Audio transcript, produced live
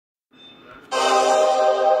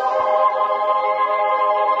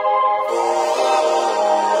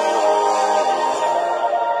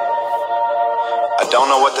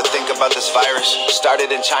about this virus. Started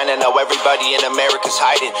in China, now everybody in America's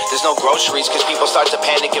hiding. There's no groceries cause people start to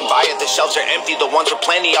panic and buy it. The shelves are empty, the ones with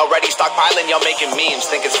plenty already stockpiling. Y'all making memes,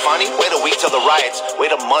 think it's funny? Wait a week till the riots, wait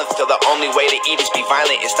a month till the only way to eat is be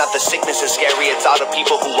violent. It's not the sickness that's scary, it's all the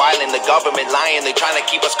people who wildin'. The government lying, they trying to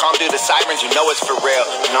keep us calm through the sirens. You know it's for real,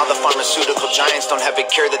 and all the pharmaceutical giants don't have a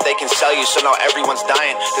cure that they can sell you, so now everyone's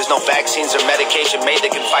dying. There's no vaccines or medication made that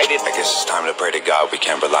can fight it. I guess it's time to pray to God we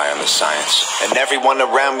can't rely on the science. And everyone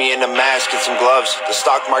around me in a mask and some gloves. The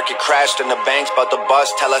stock market crashed and the bank's about to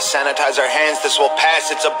bust. Tell us sanitize our hands, this will pass.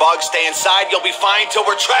 It's a bug, stay inside, you'll be fine till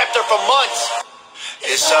we're trapped there for months.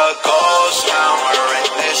 It's a ghost town, we're in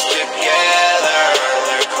this together.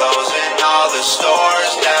 They're closing all the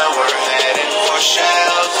stores down, we're heading for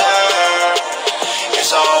shelter.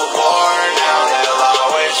 It's all war now, they'll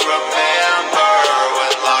always remember.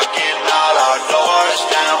 When locking all our doors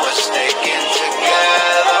down, we're sticking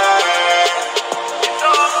together.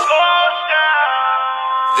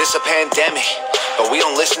 This a pandemic, but we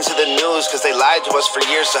don't listen to the news cause they lied to us for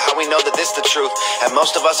years, so how we know that this the truth? And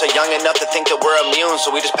most of us are young enough to think that we're immune, so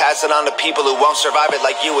we just pass it on to people who won't survive it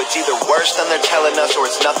like you. It's either worse than they're telling us or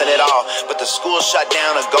it's nothing at all. But the school shut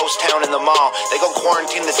down, a ghost town in the mall. They go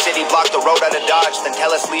quarantine the city, block the road out of Dodge, then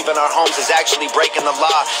tell us leaving our homes is actually breaking the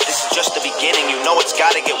law. This is just the beginning, you know it's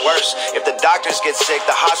gotta get worse. If the doctors get sick,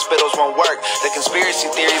 the hospitals won't work. The conspiracy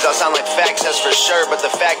theories all sound like facts, that's for sure, but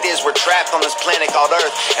the fact is we're trapped on this planet called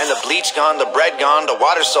Earth. And the bleach gone, the bread gone, the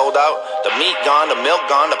water sold out, the meat gone, the milk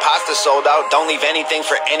gone, the pasta sold out. Don't leave anything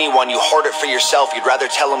for anyone, you hoard it for yourself. You'd rather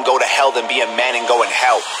tell them go to hell than be a man and go and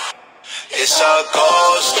help. It's a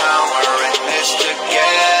ghost town, we're in this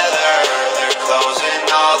together. They're closing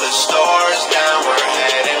all the stores down, we're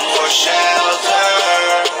heading for shelter.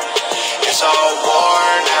 It's all war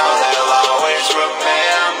now, they'll always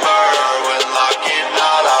remember. When locking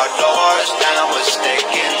all our doors down, we're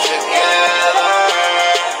sticking together.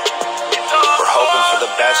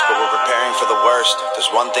 Best, but we're preparing for the worst.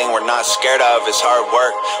 There's one thing we're not scared of, is hard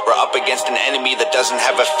work. We're up against an enemy that doesn't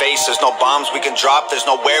have a face. There's no bombs we can drop, there's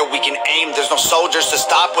nowhere we can aim. There's no soldiers to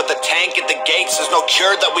stop with a tank at the gates. There's no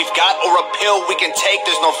cure that we've got or a pill we can take.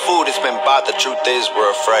 There's no food, it's been bought. The truth is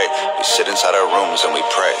we're afraid. We sit inside our rooms and we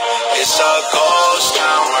pray. It's a ghost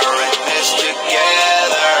town, we're in this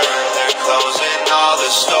together. They're closing all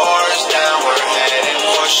the stores down, we're heading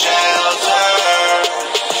for shelter.